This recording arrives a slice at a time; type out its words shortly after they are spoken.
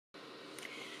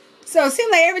So it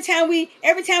seems like every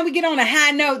time we get on a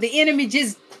high note, the enemy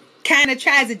just kind of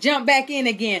tries to jump back in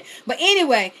again. But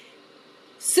anyway,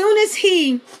 soon as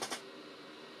he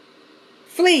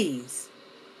flees,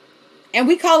 and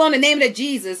we call on the name of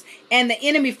Jesus, and the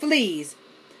enemy flees,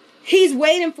 he's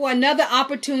waiting for another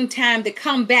opportune time to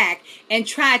come back and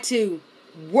try to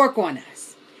work on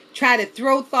us, try to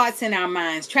throw thoughts in our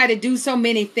minds, try to do so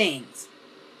many things.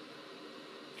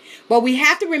 But we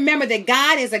have to remember that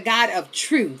God is a God of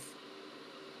truth.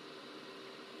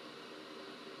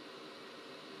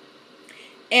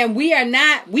 And we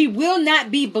will not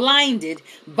be blinded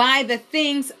by the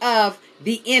things of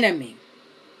the enemy.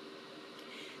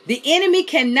 The enemy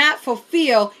cannot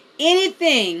fulfill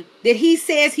anything that he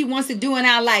says he wants to do in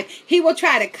our life. He will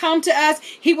try to come to us.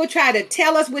 He will try to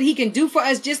tell us what he can do for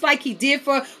us, just like he did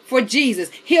for Jesus.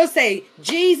 He'll say,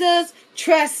 Jesus,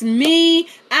 trust me.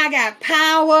 I got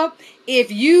power.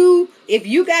 If you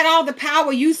got all the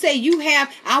power you say you have,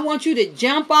 I want you to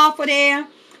jump off of there.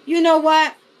 You know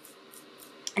what?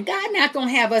 God not going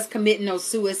to have us committing no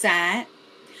suicide.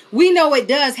 We know it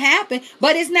does happen,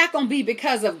 but it's not going to be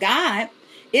because of God.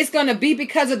 It's going to be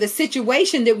because of the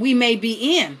situation that we may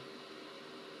be in.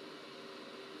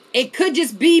 It could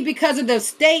just be because of the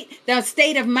state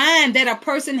of mind that a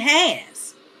person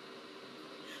has.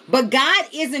 But God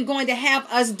isn't going to have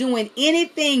us doing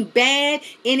anything bad,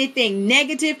 anything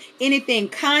negative, anything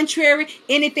contrary,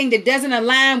 anything that doesn't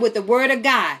align with the word of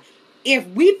God. If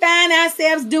we find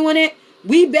ourselves doing it,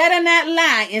 we better not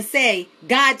lie and say,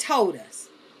 God told us.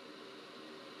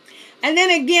 And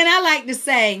then again, I like to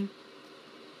say,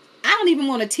 I don't even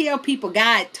want to tell people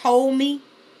God told me.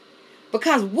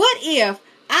 Because what if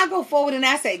I go forward and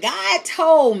I say, God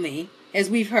told me, as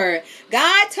we've heard,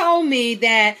 God told me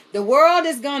that the world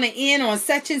is going to end on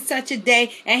such and such a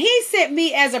day. And he sent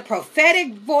me as a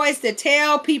prophetic voice to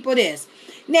tell people this.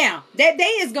 Now, that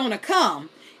day is going to come.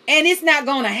 And it's not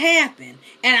going to happen.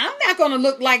 And I'm not going to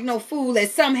look like no fool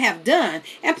as some have done.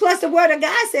 And plus the word of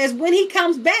God says when he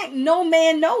comes back, no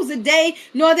man knows the day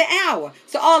nor the hour.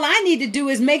 So all I need to do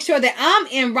is make sure that I'm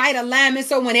in right alignment.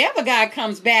 So whenever God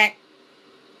comes back,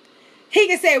 he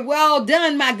can say, well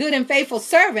done, my good and faithful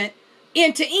servant,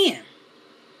 end to end.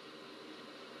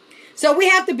 So we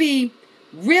have to be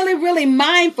really, really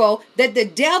mindful that the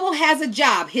devil has a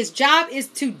job. His job is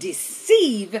to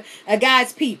deceive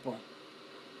God's people.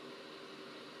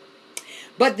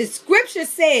 But the scripture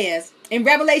says in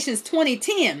Revelations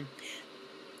 20:10,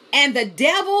 and the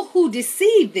devil who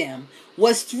deceived them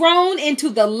was thrown into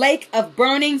the lake of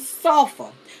burning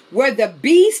sulfur, where the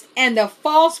beast and the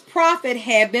false prophet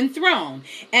have been thrown.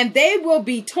 And they will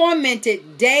be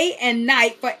tormented day and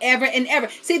night forever and ever.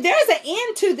 See, there's an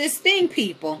end to this thing,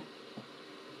 people.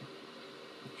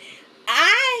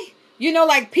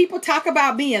 Like people talk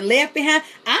about being left behind.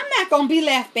 I'm not going to be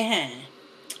left behind.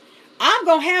 I'm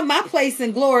going to have my place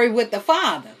in glory with the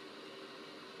Father.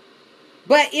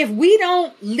 But if we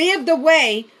don't live the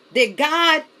way that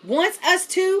God wants us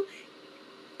to,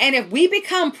 and if we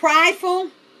become prideful,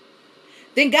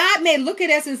 then God may look at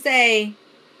us and say,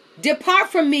 depart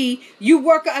from me, you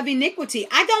worker of iniquity.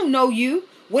 I don't know you.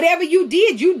 Whatever you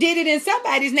did it in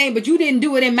somebody's name, but you didn't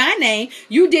do it in my name.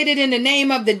 You did it in the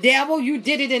name of the devil. You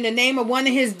did it in the name of one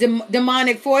of his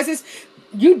demonic forces.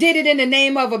 You did it in the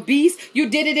name of a beast. You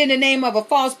did it in the name of a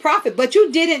false prophet, but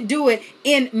you didn't do it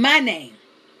in my name.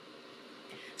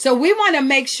 So we want to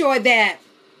make sure that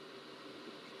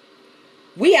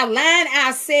we align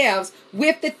ourselves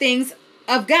with the things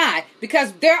of God,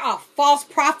 because there are false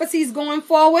prophecies going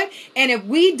forward. And if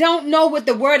we don't know what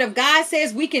the word of God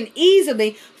says, we can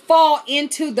easily fall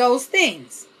into those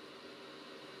things.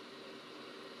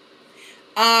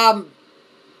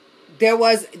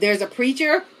 There's a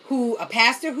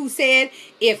pastor who said,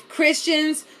 if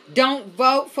Christians don't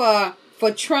vote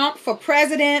for Trump for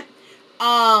president,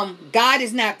 God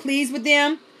is not pleased with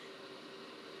them.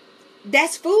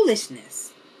 That's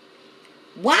foolishness.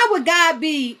 Why would God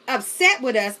be upset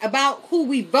with us about who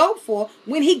we vote for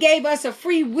when he gave us a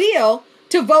free will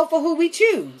to vote for who we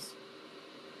choose?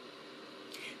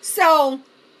 So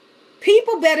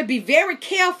people better be very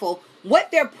careful what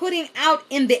they're putting out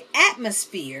in the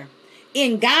atmosphere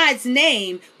in God's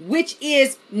name, which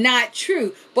is not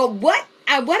true. But what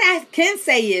I can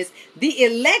say is the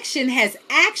election has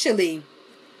actually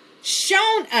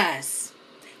shown us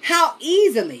how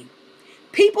easily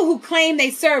people who claim they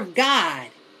serve God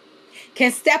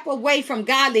can step away from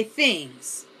godly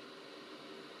things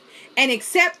and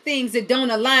accept things that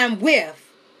don't align with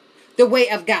the way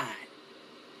of God.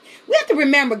 We have to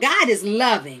remember God is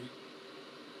loving.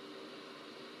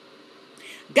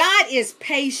 God is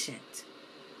patient.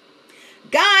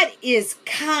 God is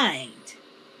kind.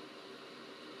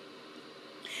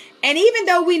 And even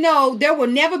though we know there will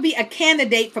never be a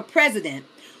candidate for president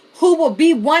who will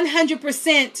be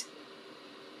 100%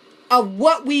 of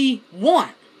what we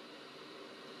want,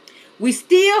 we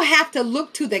still have to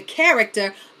look to the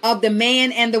character of the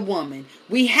man and the woman.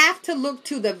 We have to look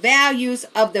to the values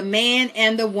of the man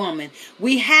and the woman.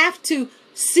 We have to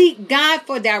seek God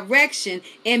for direction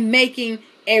in making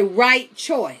a right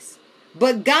choice.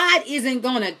 But God isn't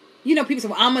going to, people say,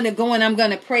 well, I'm going to go and I'm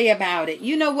going to pray about it.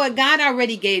 You know what? God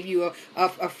already gave you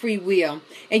a free will.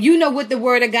 And you know what the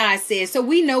word of God says. So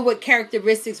we know what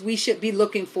characteristics we should be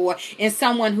looking for in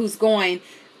someone who's going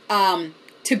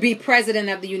to be president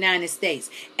of the United States.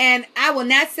 And I will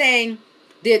not say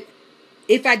that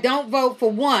if I don't vote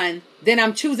for one, then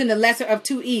I'm choosing the lesser of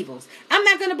two evils. I'm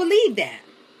not going to believe that.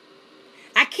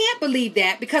 I can't believe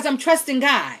that because I'm trusting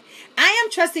God. I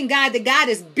am trusting God that God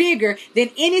is bigger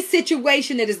than any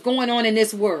situation that is going on in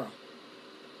this world.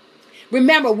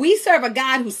 Remember, we serve a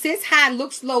God who sits high,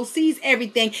 looks low, sees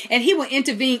everything, and he will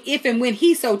intervene if and when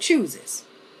he so chooses.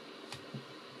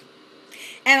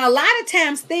 And a lot of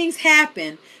times things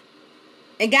happen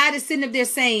and God is sitting up there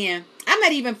saying, I'm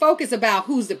not even focused about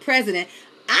who's the president.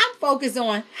 I'm focused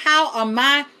on how are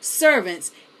my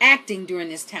servants acting during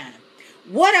this time.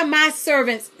 What are my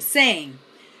servants saying?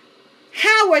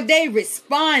 How are they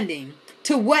responding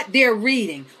to what they're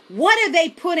reading? What are they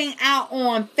putting out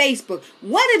on Facebook?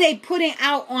 What are they putting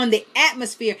out on the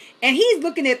atmosphere? And he's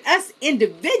looking at us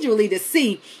individually to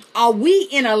see, are we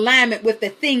in alignment with the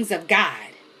things of God?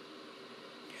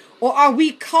 Or are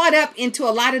we caught up into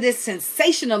a lot of this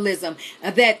sensationalism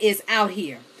that is out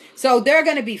here? So there are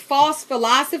going to be false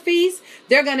philosophies.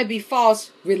 There are going to be false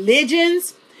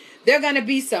religions. There are going to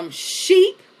be some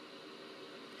sheep.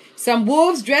 Some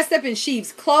wolves dressed up in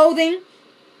sheep's clothing.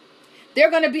 There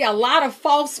are going to be a lot of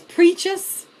false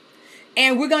preachers.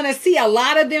 And we're going to see a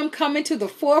lot of them coming to the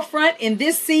forefront in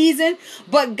this season.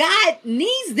 But God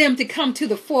needs them to come to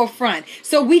the forefront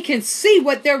so we can see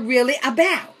what they're really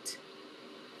about.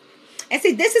 And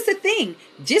see, this is the thing.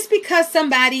 Just because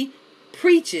somebody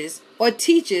preaches or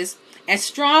teaches a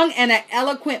strong and an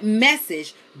eloquent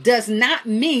message does not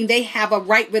mean they have a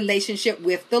right relationship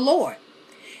with the Lord.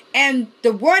 And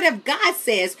the word of God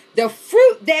says the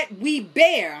fruit that we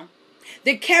bear,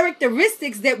 the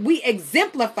characteristics that we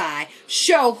exemplify,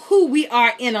 show who we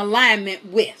are in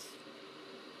alignment with.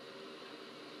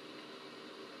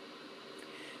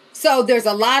 So there's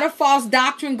a lot of false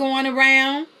doctrine going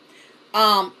around.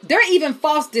 There are even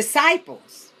false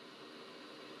disciples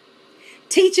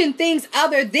teaching things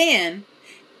other than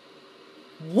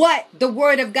what the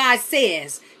word of God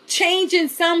says, changing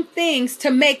some things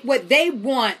to make what they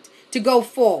want to go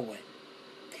forward.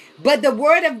 But the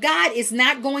word of God is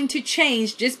not going to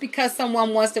change just because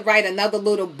someone wants to write another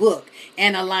little book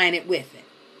and align it with it.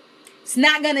 It's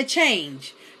not going to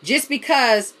change just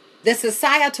because the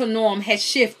societal norm has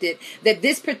shifted that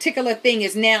this particular thing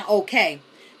is now okay.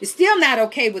 It's still not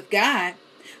okay with God,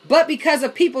 but because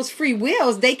of people's free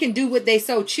wills, they can do what they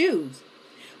so choose.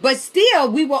 But still,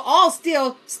 we will all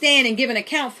still stand and give an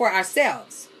account for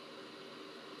ourselves.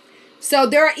 So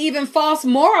there are even false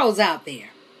morals out there.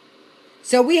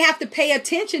 So we have to pay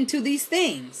attention to these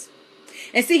things.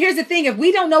 And see, here's the thing. If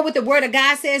we don't know what the word of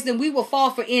God says, then we will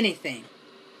fall for anything.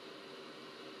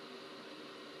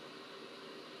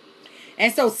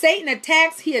 And so Satan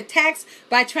attacks. He attacks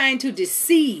by trying to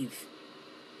deceive.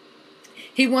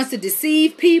 He wants to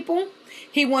deceive people.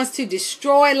 He wants to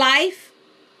destroy life.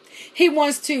 He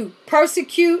wants to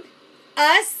persecute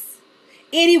us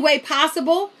any way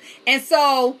possible. And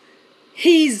so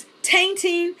he's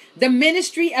tainting the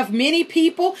ministry of many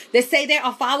people that say they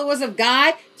are followers of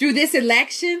God through this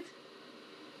election.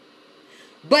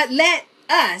 But let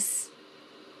us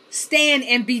stand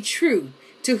and be true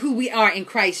to who we are in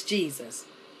Christ Jesus.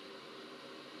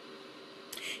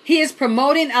 He is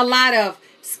promoting a lot of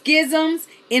schisms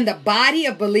in the body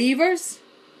of believers.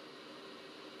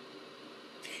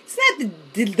 It's not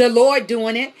the Lord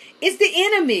doing it. It's the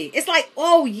enemy. It's like,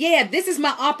 oh yeah, this is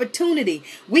my opportunity.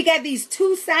 We got these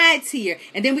two sides here.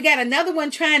 And then we got another one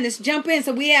trying to jump in.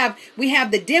 So we have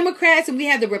the Democrats and we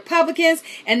have the Republicans.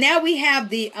 And now we have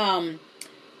the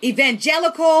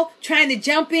evangelical trying to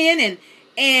jump in.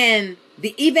 And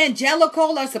the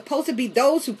evangelical are supposed to be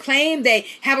those who claim they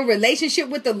have a relationship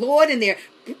with the Lord and they're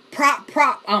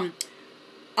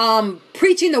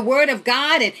preaching the word of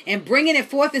God and bringing it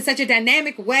forth in such a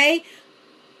dynamic way.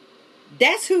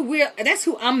 That's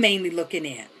who I'm mainly looking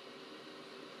at.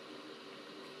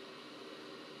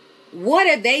 What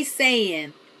are they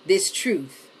saying that's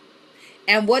truth?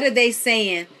 And what are they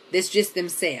saying that's just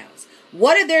themselves?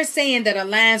 What are they saying that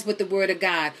aligns with the word of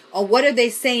God? Or what are they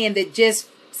saying that just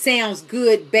sounds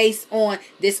good based on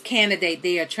this candidate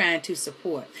they are trying to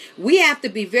support. We have to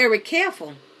be very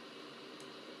careful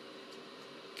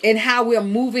in how we're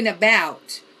moving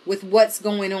about with what's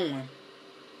going on.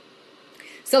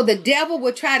 So the devil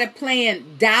will try to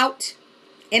plant doubt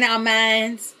in our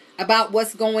minds about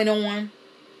what's going on.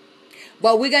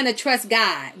 But we're going to trust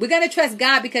God. We're going to trust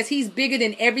God because he's bigger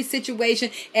than every situation,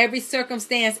 every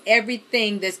circumstance,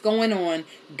 everything that's going on.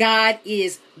 God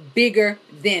is bigger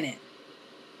than it.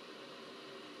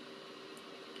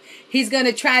 He's going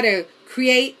to try to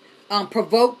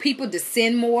provoke people to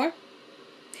sin more.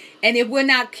 And if we're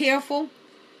not careful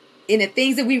in the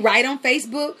things that we write on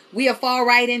Facebook, we'll fall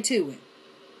right into it.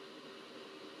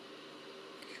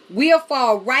 We'll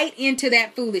fall right into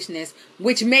that foolishness,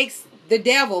 which makes the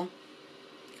devil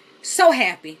so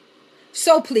happy,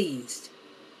 so pleased,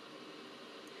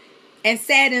 and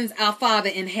saddens our Father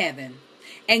in heaven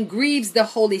and grieves the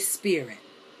Holy Spirit.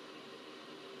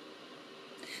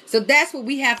 So that's what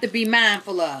we have to be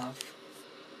mindful of.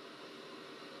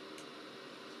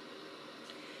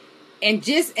 And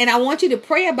I want you to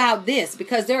pray about this,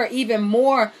 because there are even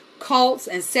more cults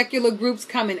and secular groups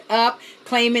coming up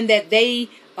claiming that they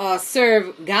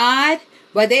serve God,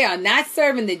 but they are not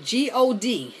serving the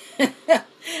God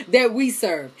that we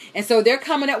serve. And so they're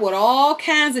coming up with all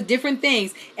kinds of different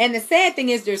things. And the sad thing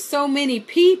is there's so many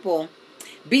people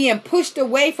being pushed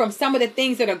away from some of the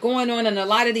things that are going on in a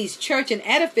lot of these church and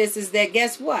edifices that,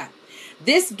 guess what?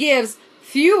 This gives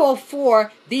fuel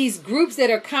for these groups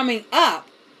that are coming up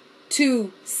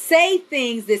to say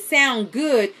things that sound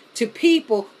good to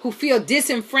people who feel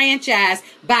disenfranchised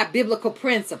by biblical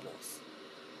principles.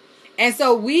 And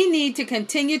so we need to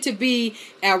continue to be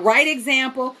a right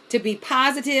example, to be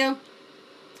positive,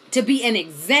 to be an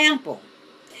example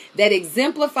that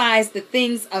exemplifies the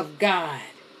things of God.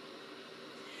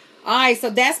 All right, so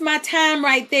that's my time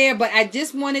right there. But I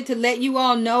just wanted to let you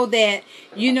all know that,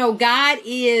 God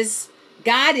is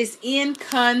in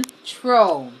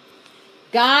control.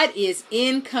 God is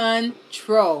in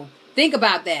control. Think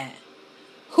about that.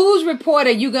 Whose report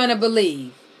are you going to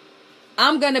believe?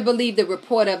 I'm going to believe the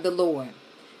report of the Lord.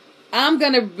 I'm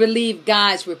going to believe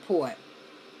God's report.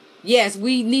 Yes,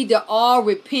 we need to all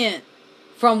repent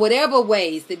from whatever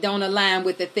ways that don't align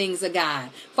with the things of God.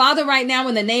 Father, right now,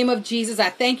 in the name of Jesus, I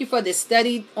thank you for this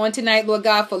study on tonight, Lord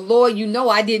God. For Lord,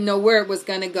 I didn't know where it was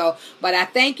going to go. But I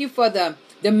thank you for the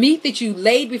meat that you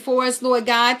laid before us, Lord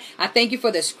God. I thank you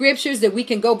for the scriptures that we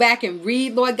can go back and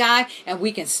read, Lord God, and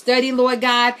we can study, Lord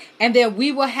God, and then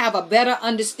we will have a better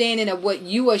understanding of what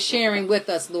you are sharing with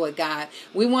us, Lord God.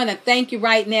 We want to thank you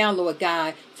right now, Lord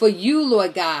God, for you,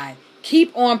 Lord God.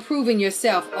 Keep on proving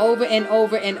yourself over and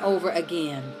over and over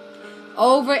again.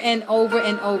 Over and over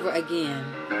and over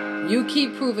again. You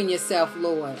keep proving yourself,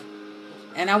 Lord.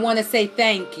 And I want to say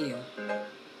thank you.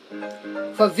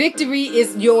 For victory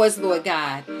is yours, Lord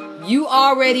God. You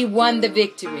already won the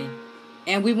victory.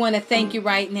 And we want to thank you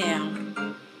right now.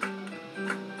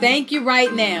 Thank you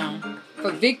right now.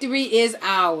 For victory is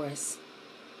ours.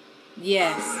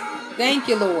 Yes. Thank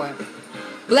you, Lord.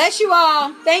 Bless you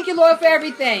all. Thank you, Lord, for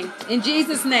everything. In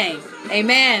Jesus' name.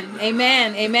 Amen.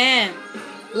 Amen. Amen.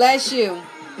 Bless you.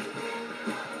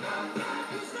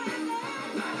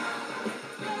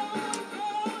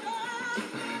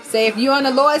 Say, if you're on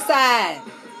the Lord's side,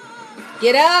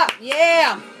 get up.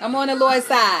 Yeah, I'm on the Lord's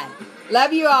side.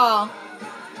 Love you all.